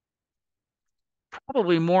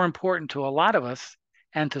 probably more important to a lot of us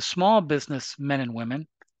and to small business men and women,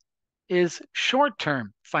 is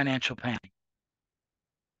short-term financial planning.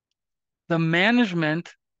 The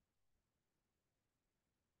management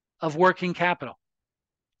of working capital,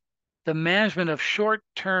 the management of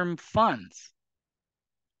short-term funds.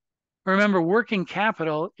 Remember, working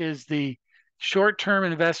capital is the short-term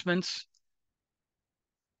investments,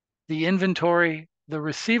 the inventory, the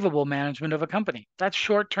receivable management of a company. That's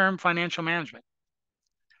short-term financial management.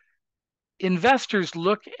 Investors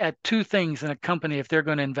look at two things in a company if they're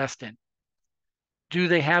going to invest in. Do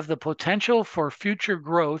they have the potential for future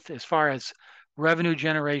growth as far as revenue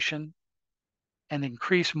generation and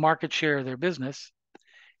increase market share of their business?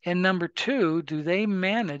 And number two, do they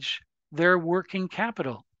manage their working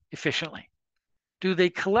capital efficiently? Do they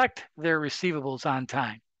collect their receivables on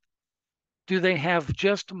time? Do they have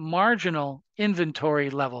just marginal inventory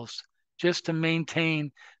levels just to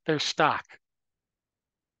maintain their stock?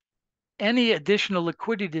 Any additional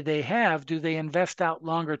liquidity they have, do they invest out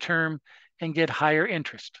longer term and get higher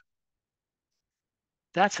interest?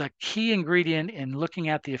 That's a key ingredient in looking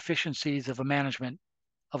at the efficiencies of a management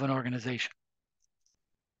of an organization.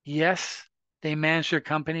 Yes, they manage their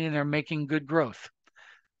company and they're making good growth.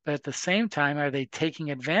 But at the same time, are they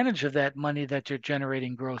taking advantage of that money that you're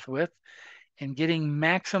generating growth with and getting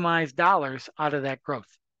maximized dollars out of that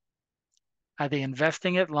growth? Are they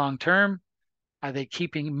investing it long term? Are they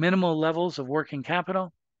keeping minimal levels of working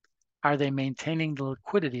capital? Are they maintaining the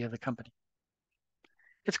liquidity of the company?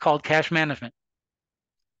 It's called cash management.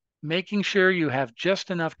 Making sure you have just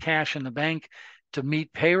enough cash in the bank to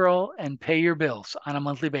meet payroll and pay your bills on a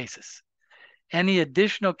monthly basis. Any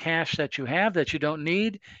additional cash that you have that you don't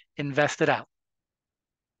need, invest it out.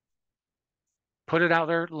 Put it out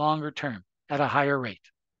there longer term at a higher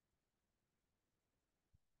rate.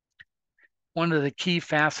 One of the key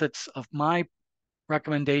facets of my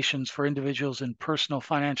recommendations for individuals in personal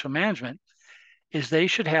financial management is they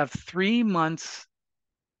should have 3 months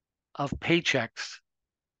of paychecks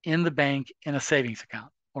in the bank in a savings account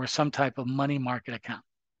or some type of money market account.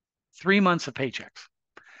 3 months of paychecks.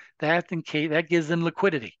 That gives them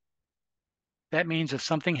liquidity. That means if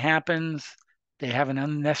something happens, they have an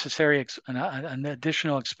unnecessary, an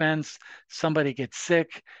additional expense, somebody gets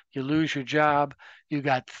sick, you lose your job, you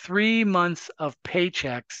got 3 months of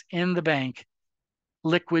paychecks in the bank,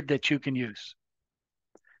 liquid that you can use.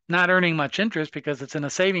 Not earning much interest because it's in a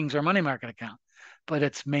savings or money market account, but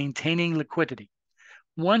it's maintaining liquidity.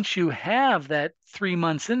 Once you have that 3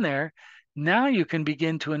 months in there, now you can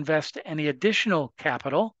begin to invest any additional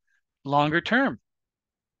capital longer term.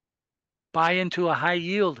 Buy into a high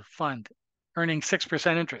yield fund earning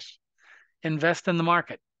 6% interest. Invest in the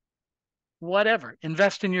market. Whatever.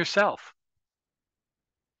 Invest in yourself.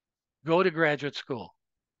 Go to graduate school.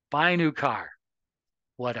 Buy a new car.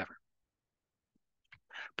 Whatever.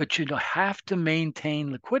 But you have to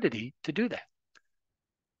maintain liquidity to do that.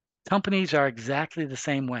 Companies are exactly the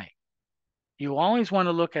same way. You always want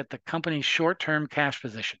to look at the company's short-term cash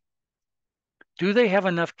position. Do they have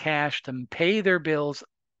enough cash to pay their bills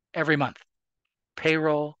every month?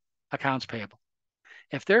 Payroll, accounts payable.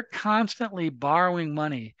 If they're constantly borrowing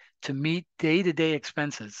money to meet day-to-day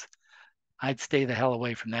expenses, I'd stay the hell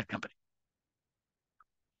away from that company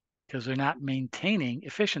because they're not maintaining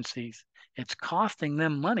efficiencies. It's costing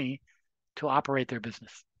them money to operate their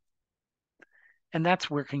business. And that's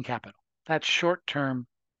working capital. That's short-term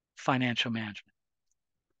financial management.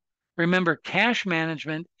 Remember, cash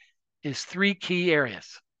management is 3 key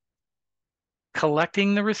areas: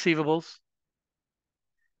 collecting the receivables,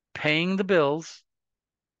 paying the bills,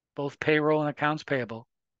 both payroll and accounts payable,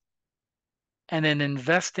 and then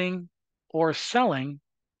investing or selling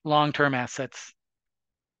long-term assets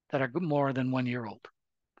that are more than 1 year old.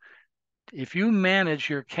 If you manage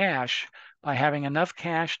your cash by having enough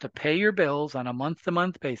cash to pay your bills on a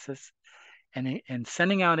month-to-month basis and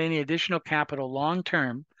sending out any additional capital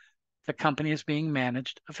long-term, the company is being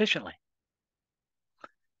managed efficiently.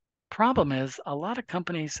 Problem is, a lot of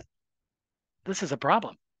companies, this is a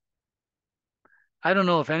problem. I don't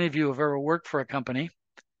know if any of you have ever worked for a company,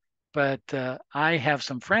 but I have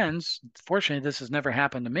some friends. Fortunately, this has never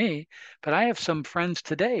happened to me, but I have some friends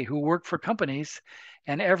today who work for companies,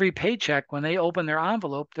 and every paycheck, when they open their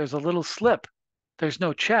envelope, there's a little slip. There's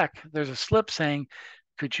no check. There's a slip saying,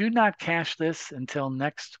 could you not cash this until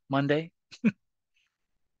next Monday?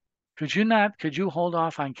 Could you hold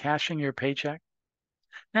off on cashing your paycheck?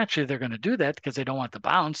 Naturally, they're going to do that because they don't want the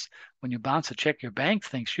bounce. When you bounce a check, your bank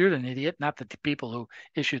thinks you're an idiot, not the people who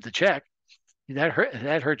issued the check. That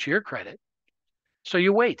hurts your credit. So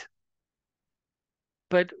you wait.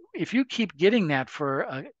 But if you keep getting that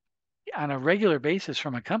on a regular basis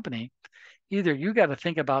from a company, either you got to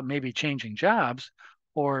think about maybe changing jobs,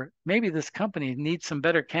 or maybe this company needs some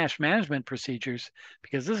better cash management procedures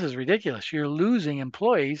because this is ridiculous. You're losing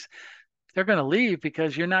employees. They're going to leave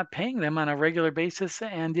because you're not paying them on a regular basis,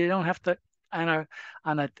 and you don't have to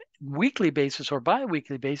on a weekly basis or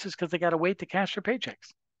bi-weekly basis because they got to wait to cash their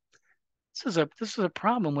paychecks. This is a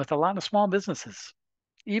problem with a lot of small businesses,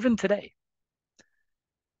 even today.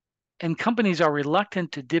 And companies are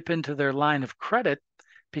reluctant to dip into their line of credit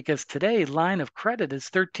because today line of credit is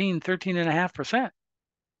 13.5%.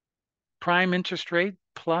 Prime interest rate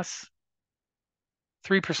plus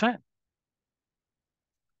 3%.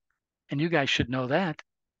 And you guys should know that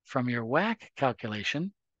from your WAC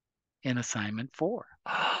calculation in assignment 4.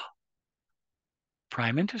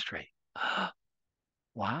 prime interest rate.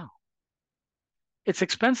 Wow. It's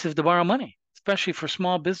expensive to borrow money, especially for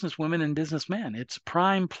small business women and businessmen. It's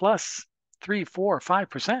prime plus 3, 4,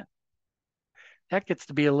 5%. That gets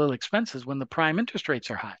to be a little expensive when the prime interest rates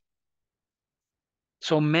are high.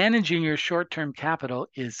 So managing your short-term capital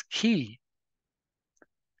is key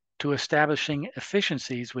to establishing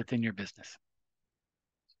efficiencies within your business.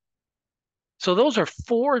 So those are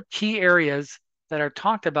 4 key areas that are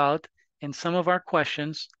talked about in some of our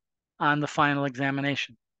questions on the final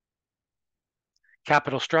examination.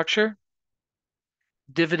 Capital structure,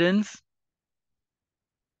 dividends,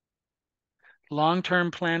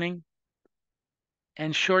 long-term planning,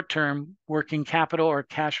 and short-term working capital or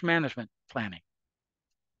cash management planning.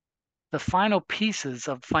 The final pieces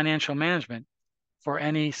of financial management for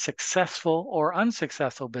any successful or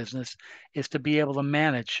unsuccessful business is to be able to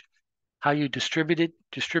manage how you distribute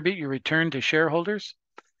your return to shareholders,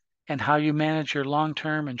 and how you manage your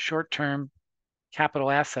long-term and short-term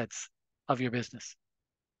capital assets of your business.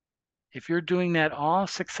 If you're doing that all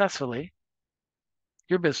successfully,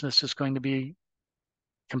 your business is going to be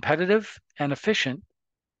competitive and efficient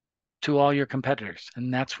to all your competitors.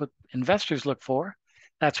 And that's what investors look for.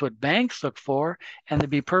 That's what banks look for. And to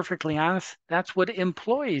be perfectly honest, that's what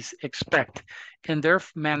employees expect in their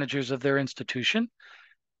managers of their institution,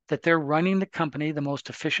 that they're running the company the most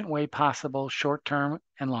efficient way possible, short-term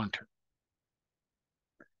and long-term.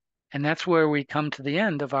 And that's where we come to the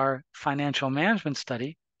end of our financial management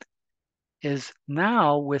study, is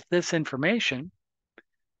now with this information,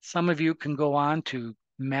 some of you can go on to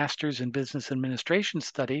Masters in Business Administration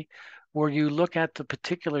study, where you look at the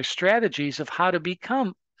particular strategies of how to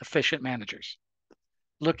become efficient managers.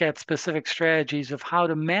 Look at specific strategies of how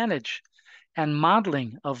to manage and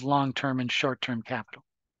modeling of long-term and short-term capital.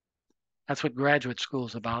 That's what graduate school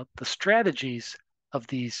is about, the strategies of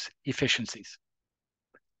these efficiencies.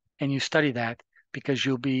 And you study that because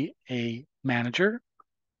you'll be a manager,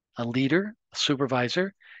 a leader, a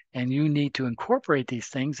supervisor, and you need to incorporate these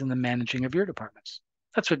things in the managing of your departments.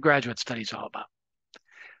 That's what graduate study is all about.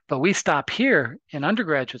 But we stop here in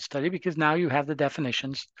undergraduate study because now you have the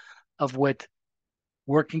definitions of what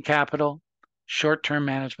working capital, short-term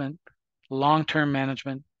management, long-term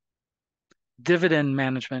management, dividend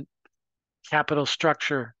management, capital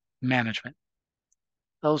structure management.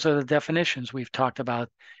 Those are the definitions we've talked about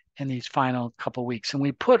in these final couple weeks. And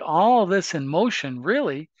we put all this in motion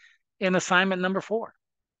really in assignment number 4.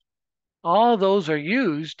 All those are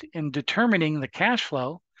used in determining the cash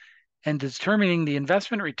flow and determining the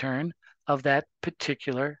investment return of that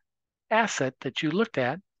particular asset that you looked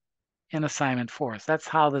at in assignment 4. That's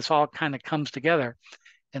how this all kind of comes together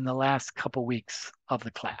in the last couple weeks of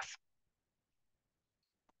the class.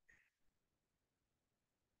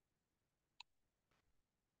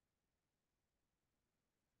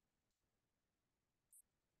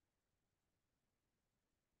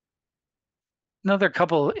 Another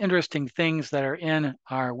couple interesting things that are in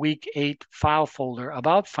our week 8 file folder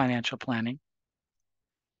about financial planning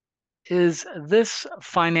is this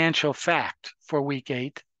financial fact for week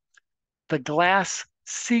 8, the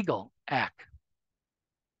Glass-Steagall Act.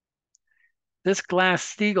 This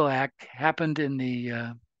Glass-Steagall Act happened in the,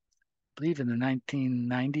 I believe in the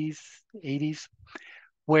 1990s, 80s,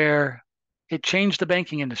 where it changed the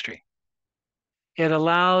banking industry. It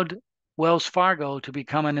allowed Wells Fargo to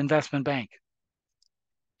become an investment bank.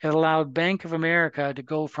 It allowed Bank of America to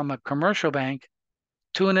go from a commercial bank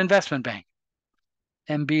to an investment bank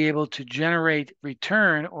and be able to generate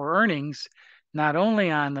return or earnings, not only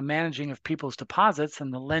on the managing of people's deposits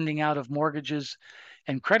and the lending out of mortgages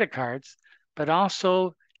and credit cards, but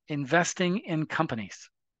also investing in companies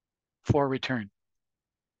for return.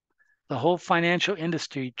 The whole financial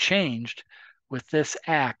industry changed with this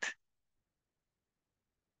act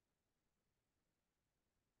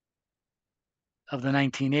of the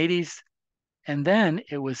 1980s, and then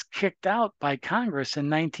it was kicked out by Congress in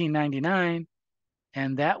 1999,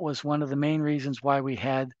 and that was one of the main reasons why we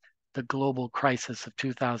had the global crisis of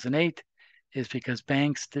 2008, is because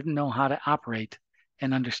banks didn't know how to operate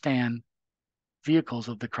and understand vehicles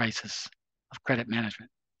of the crisis of credit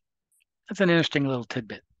management. That's an interesting little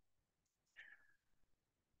tidbit.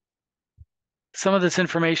 Some of this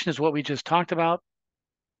information is what we just talked about,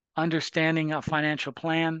 understanding a financial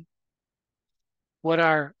plan. What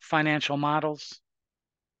are financial models?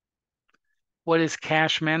 What is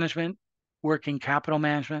cash management, working capital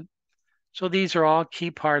management? So these are all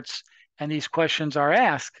key parts, and these questions are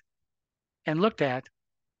asked and looked at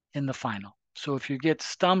in the final. So if you get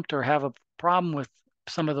stumped or have a problem with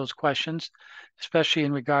some of those questions, especially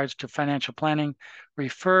in regards to financial planning,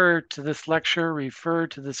 refer to this lecture, refer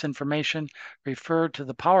to this information, refer to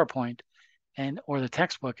the PowerPoint or the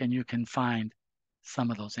textbook, and you can find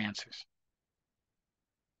some of those answers.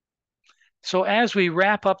 So as we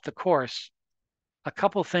wrap up the course, a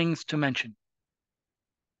couple things to mention.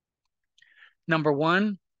 Number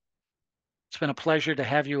one, it's been a pleasure to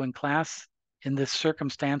have you in class in this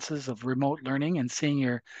circumstances of remote learning and seeing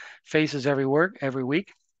your faces every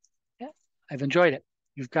week. Yeah, I've enjoyed it.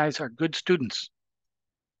 You guys are good students.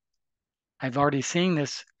 I've already seen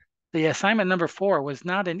this. The assignment number 4 was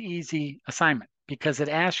not an easy assignment because it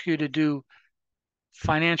asked you to do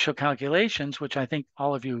financial calculations, which I think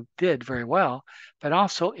all of you did very well, but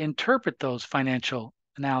also interpret those financial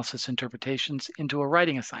analysis interpretations into a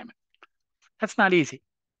writing assignment. That's not easy.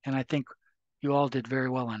 And I think you all did very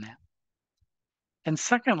well on that. And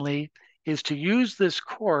secondly, is to use this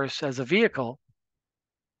course as a vehicle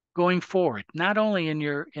going forward, not only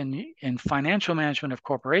in financial management of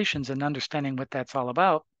corporations and understanding what that's all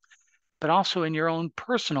about, but also in your own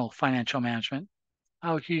personal financial management,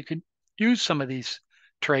 how you can use some of these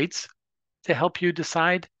traits to help you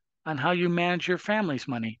decide on how you manage your family's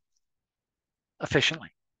money efficiently.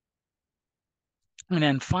 And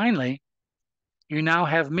then finally, you now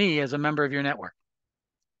have me as a member of your network,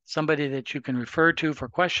 somebody that you can refer to for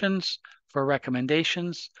questions, for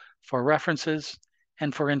recommendations, for references,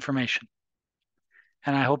 and for information.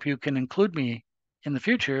 And I hope you can include me in the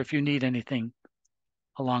future if you need anything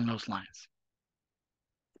along those lines.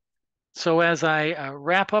 So as I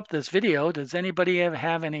wrap up this video, does anybody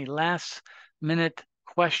have any last minute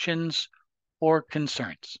questions or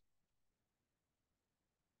concerns?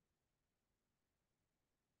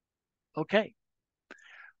 Okay.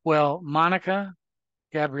 Well, Monica,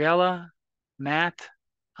 Gabriella, Matt,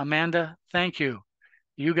 Amanda, thank you.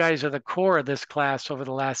 You guys are the core of this class over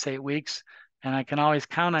the last 8 weeks, and I can always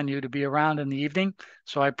count on you to be around in the evening.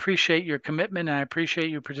 So I appreciate your commitment, and I appreciate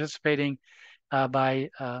you participating by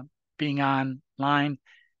being online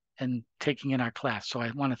and taking in our class. So I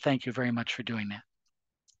want to thank you very much for doing that.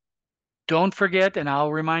 Don't forget, and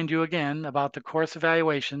I'll remind you again about the course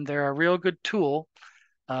evaluation. They're a real good tool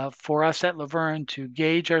for us at Laverne to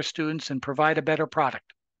gauge our students and provide a better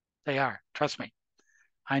product. They are, trust me.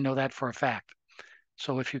 I know that for a fact.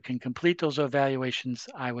 So if you can complete those evaluations,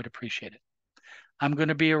 I would appreciate it. I'm going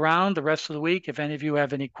to be around the rest of the week. If any of you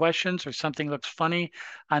have any questions or something looks funny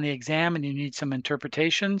on the exam and you need some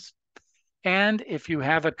interpretations, and if you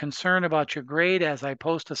have a concern about your grade as I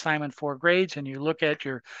post assignment 4 grades and you look at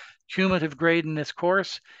your cumulative grade in this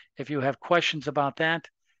course, if you have questions about that,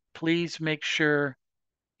 please make sure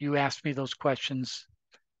you ask me those questions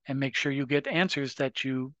and make sure you get answers that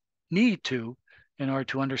you need to in order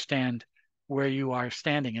to understand where you are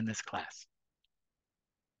standing in this class.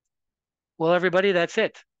 Well, everybody, that's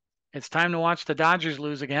it. It's time to watch the Dodgers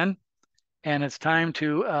lose again, and it's time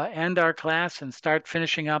to end our class and start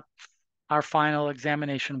finishing up our final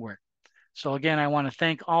examination work. So again, I want to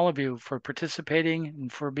thank all of you for participating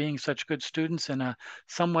and for being such good students in a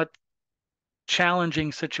somewhat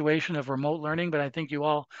challenging situation of remote learning, but I think you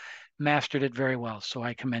all mastered it very well, so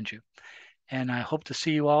I commend you. And I hope to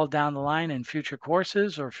see you all down the line in future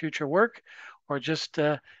courses or future work, or just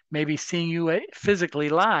maybe seeing you physically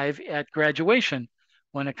live at graduation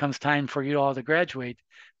when it comes time for you all to graduate.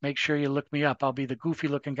 Make sure you look me up. I'll be the goofy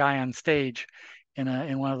looking guy on stage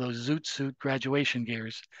in one of those zoot suit graduation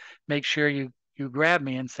gears. Make sure you grab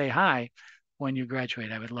me and say hi when you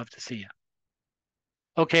graduate. I would love to see you.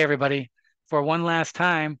 Okay, everybody. For one last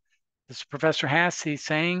time, this is Professor Hassey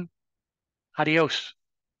saying adios.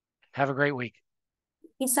 Have a great week.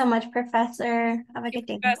 Thank you so much, Professor. Have a good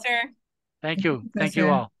day. Professor. Thank you. Thank you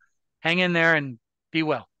all. Hang in there and be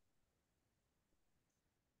well.